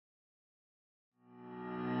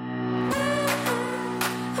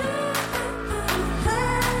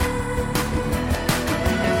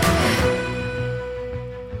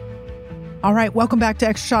All right, welcome back to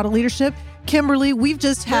Extra Shot of Leadership. Kimberly, we've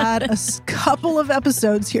just had a couple of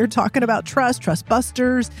episodes here talking about trust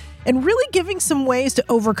busters, and really giving some ways to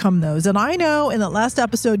overcome those. And I know in that last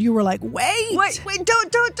episode, you were like, wait,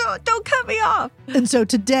 don't cut me off. And so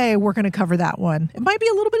today we're going to cover that one. It might be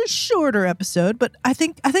a little bit of a shorter episode, but I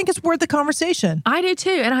think it's worth the conversation. I do too.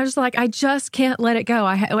 And I was like, I just can't let it go.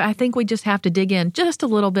 I think we just have to dig in just a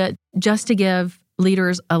little bit just to give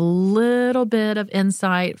leaders a little bit of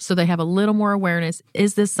insight so they have a little more awareness.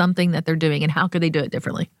 Is this something that they're doing, and how could they do it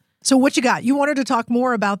differently? So what you got? You wanted to talk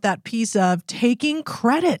more about that piece of taking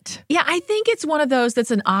credit. Yeah, I think it's one of those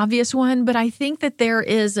that's an obvious one, but I think that there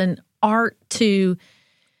is an art to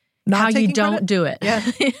how you don't do it. Yeah.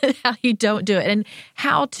 How you don't do it. And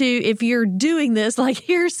how to, if you're doing this, like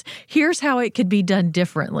here's how it could be done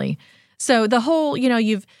differently. So the whole,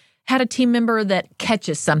 you've had a team member that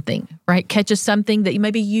catches something, right? Catches something that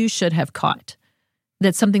maybe you should have caught.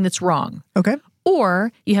 That's something that's wrong. Okay.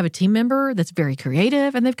 Or you have a team member that's very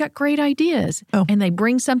creative and they've got great ideas and they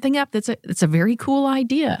bring something up that's a very cool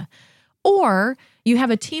idea. Or you have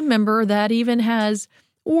a team member that even has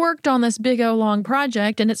worked on this big long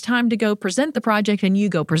project and it's time to go present the project and you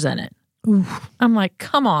go present it. Oof. I'm like,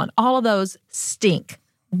 come on, all of those stink.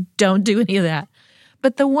 Don't do any of that.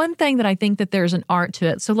 But the one thing that I think that there's an art to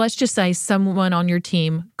it, so let's just say someone on your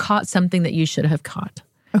team caught something that you should have caught.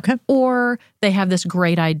 Okay. Or they have this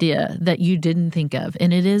great idea that you didn't think of,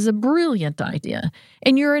 and it is a brilliant idea,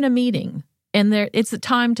 and you're in a meeting, and it's the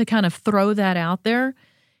time to kind of throw that out there.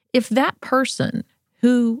 If that person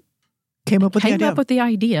who came up with the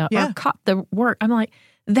idea or caught the work, I'm like,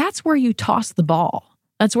 that's where you toss the ball.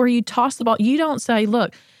 That's where you toss the ball. You don't say,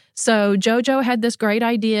 look, so JoJo had this great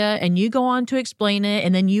idea, and you go on to explain it,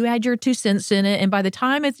 and then you add your 2 cents in it, and by the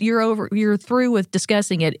time you're through with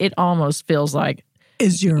discussing it, it almost feels like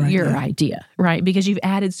is your idea, right? Because you've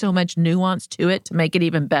added so much nuance to it to make it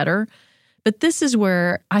even better. But this is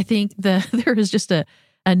where I think there is just a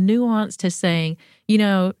nuance to saying,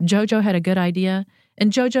 JoJo had a good idea,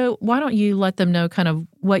 and JoJo, why don't you let them know kind of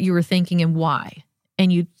what you were thinking and why?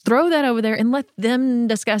 And you throw that over there and let them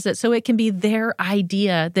discuss it so it can be their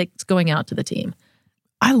idea that's going out to the team.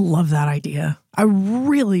 I love that idea. I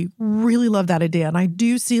really, really love that idea. And I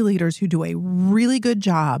do see leaders who do a really good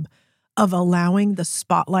job of allowing the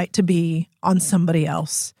spotlight to be on somebody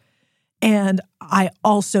else. And I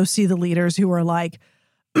also see the leaders who are like,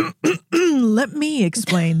 let me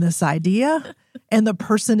explain this idea. And the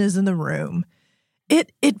person is in the room.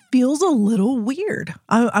 It feels a little weird.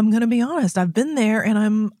 I'm going to be honest. I've been there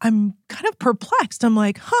and I'm kind of perplexed. I'm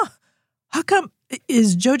like, how come,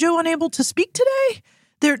 is JoJo unable to speak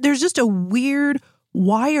today? There's just a weird,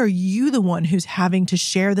 why are you the one who's having to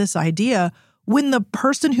share this idea when the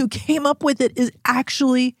person who came up with it is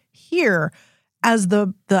actually here as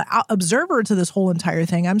the observer to this whole entire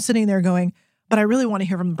thing? I'm sitting there going, but I really want to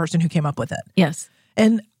hear from the person who came up with it. Yes.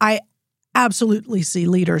 And I absolutely see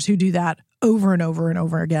leaders who do that over and over and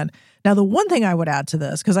over again. Now, the one thing I would add to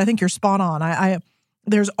this, because I think you're spot on,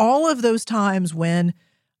 there's all of those times when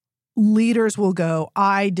leaders will go,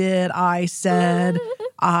 I did, I said,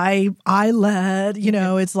 I led,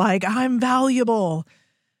 it's like, I'm valuable.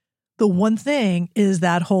 The one thing is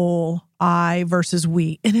that whole I versus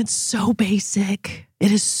we, and it's so basic.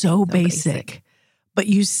 It is so basic. But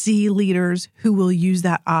you see leaders who will use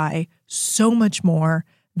that I so much more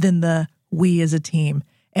than the we as a team.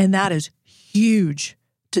 And that is huge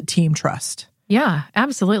to team trust. Yeah,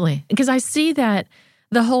 absolutely. Because I see that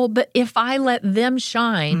but if I let them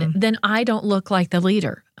shine, then I don't look like the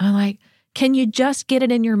leader. I'm like, can you just get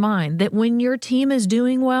it in your mind that when your team is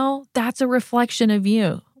doing well, that's a reflection of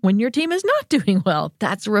you. When your team is not doing well,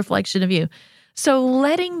 that's a reflection of you. So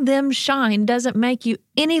letting them shine doesn't make you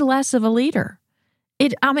any less of a leader. To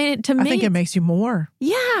me, I think it makes you more.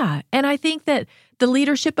 Yeah. And I think that the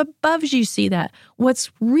leadership above you see that.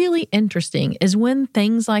 What's really interesting is when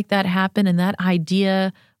things like that happen and that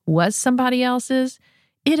idea was somebody else's,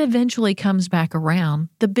 it eventually comes back around.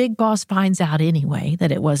 The big boss finds out anyway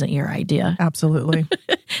that it wasn't your idea. Absolutely.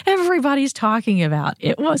 Everybody's talking about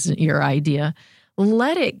it wasn't your idea.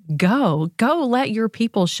 Let it go. Go let your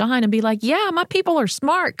people shine and be like, yeah, my people are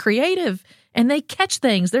smart, creative, and they catch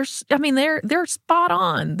things. They're spot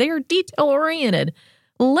on. They're detail oriented.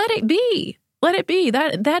 Let it be. Let it be.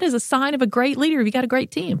 That is a sign of a great leader if you got a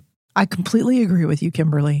great team. I completely agree with you,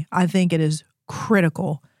 Kimberly. I think it is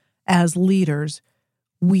critical as leaders,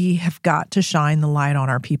 we have got to shine the light on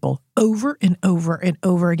our people over and over and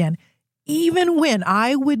over again. Even when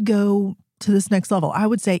I would go to this next level, I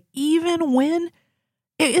would say, even when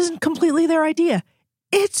it isn't completely their idea,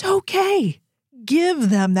 it's okay. give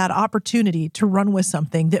them that opportunity to run with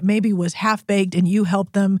something that maybe was half-baked and you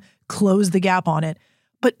helped them close the gap on it.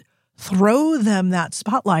 But throw them that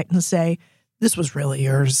spotlight and say, this was really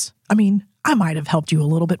yours. I mean, I might have helped you a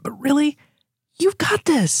little bit, but really, you've got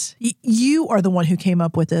this. You are the one who came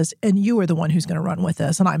up with this, and you are the one who's going to run with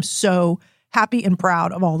this. And I'm so happy and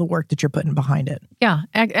proud of all the work that you're putting behind it. Yeah,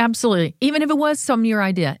 absolutely. Even if it was some your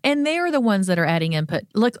idea, and they're the ones that are adding input.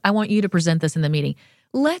 Look, I want you to present this in the meeting.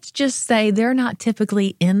 Let's just say they're not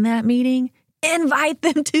typically in that meeting. Invite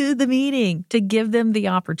them to the meeting to give them the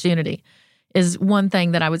opportunity is one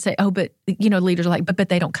thing that I would say. Oh, but leaders are like, but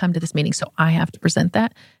they don't come to this meeting, so I have to present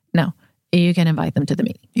that. No, you can invite them to the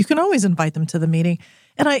meeting. You can always invite them to the meeting.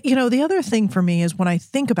 And the other thing for me is when I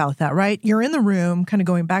think about that, right? You're in the room, kind of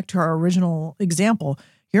going back to our original example.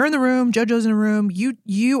 You're in the room, JoJo's in the room.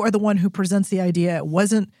 You are the one who presents the idea. It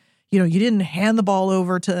wasn't, you didn't hand the ball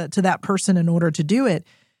over to that person in order to do it.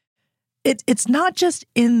 It's not just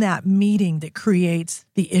in that meeting that creates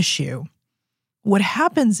the issue. What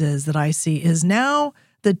happens is that I see is now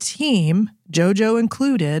the team, JoJo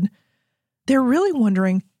included, they're really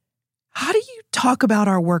wondering, how do you talk about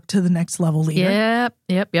our work to the next level, leader?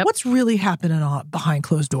 Yep. What's really happening behind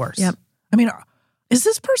closed doors? Yep. I mean, is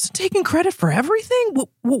this person taking credit for everything?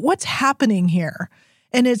 What's happening here?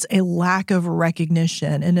 And it's a lack of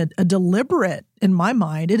recognition and a deliberate, in my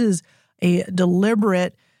mind, it is a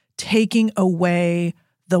deliberate taking away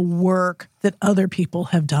the work that other people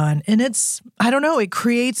have done. And it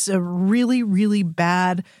creates a really, really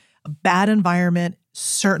bad environment.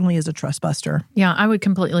 Certainly is a trust buster. Yeah, I would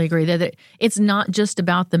completely agree that it's not just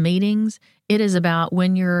about the meetings. It is about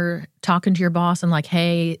when you're talking to your boss and like,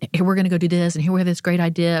 hey, we're going to go do this and here we have this great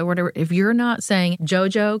idea or whatever. If you're not saying,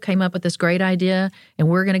 JoJo came up with this great idea and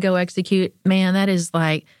we're going to go execute, man, that is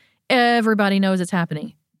like everybody knows it's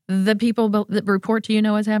happening. The people that report to you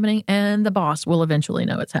know it's happening and the boss will eventually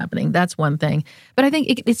know it's happening. That's one thing. But I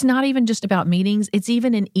think it's not even just about meetings. It's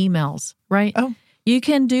even in emails, right? Oh. You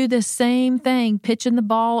can do the same thing, pitching the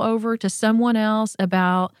ball over to someone else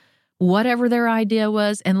about whatever their idea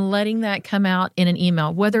was and letting that come out in an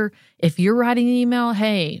email. Whether if you're writing an email,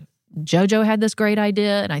 hey, JoJo had this great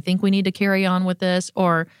idea and I think we need to carry on with this.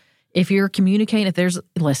 Or if you're communicating,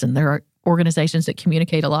 there are organizations that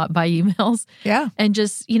communicate a lot by emails. Yeah. And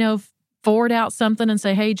just, forward out something and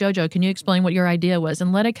say, hey, JoJo, can you explain what your idea was?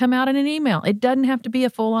 And let it come out in an email. It doesn't have to be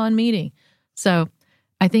a full-on meeting. So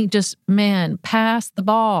I think just, pass the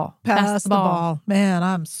ball. Pass the ball. Man,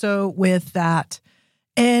 I'm so with that.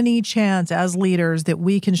 Any chance as leaders that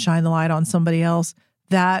we can shine the light on somebody else,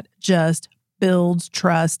 that just builds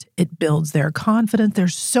trust. It builds their confidence.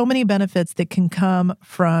 There's so many benefits that can come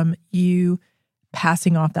from you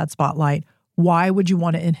passing off that spotlight. Why would you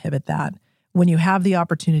want to inhibit that? When you have the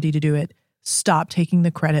opportunity to do it, stop taking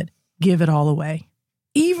the credit. Give it all away.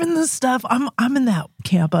 Even the stuff, I'm in that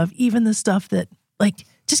camp of even the stuff that,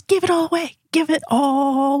 just give it all away. Give it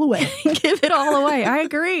all away. Give it all away. I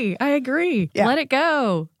agree. Yeah. Let it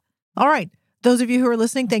go. All right. Those of you who are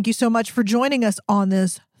listening, thank you so much for joining us on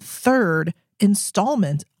this third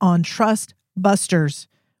installment on Trust Busters.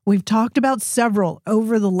 We've talked about several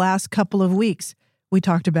over the last couple of weeks. We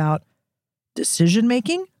talked about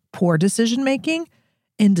decision-making, poor decision-making,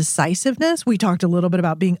 indecisiveness. We talked a little bit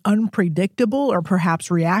about being unpredictable or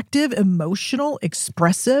perhaps reactive, emotional,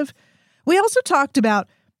 expressive. We also talked about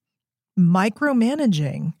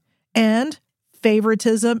micromanaging and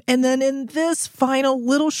favoritism. And then in this final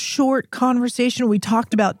little short conversation, we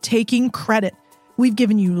talked about taking credit. We've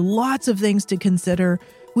given you lots of things to consider.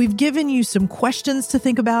 We've given you some questions to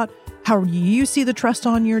think about. How do you see the trust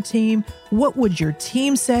on your team? What would your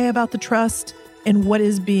team say about the trust? And what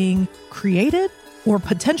is being created or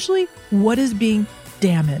potentially what is being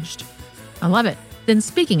damaged? I love it. Then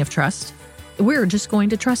speaking of trust, we're just going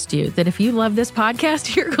to trust you that if you love this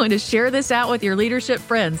podcast, you're going to share this out with your leadership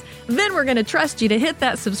friends. Then we're going to trust you to hit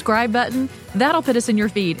that subscribe button. That'll put us in your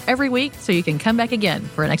feed every week so you can come back again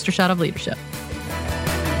for an extra shot of leadership.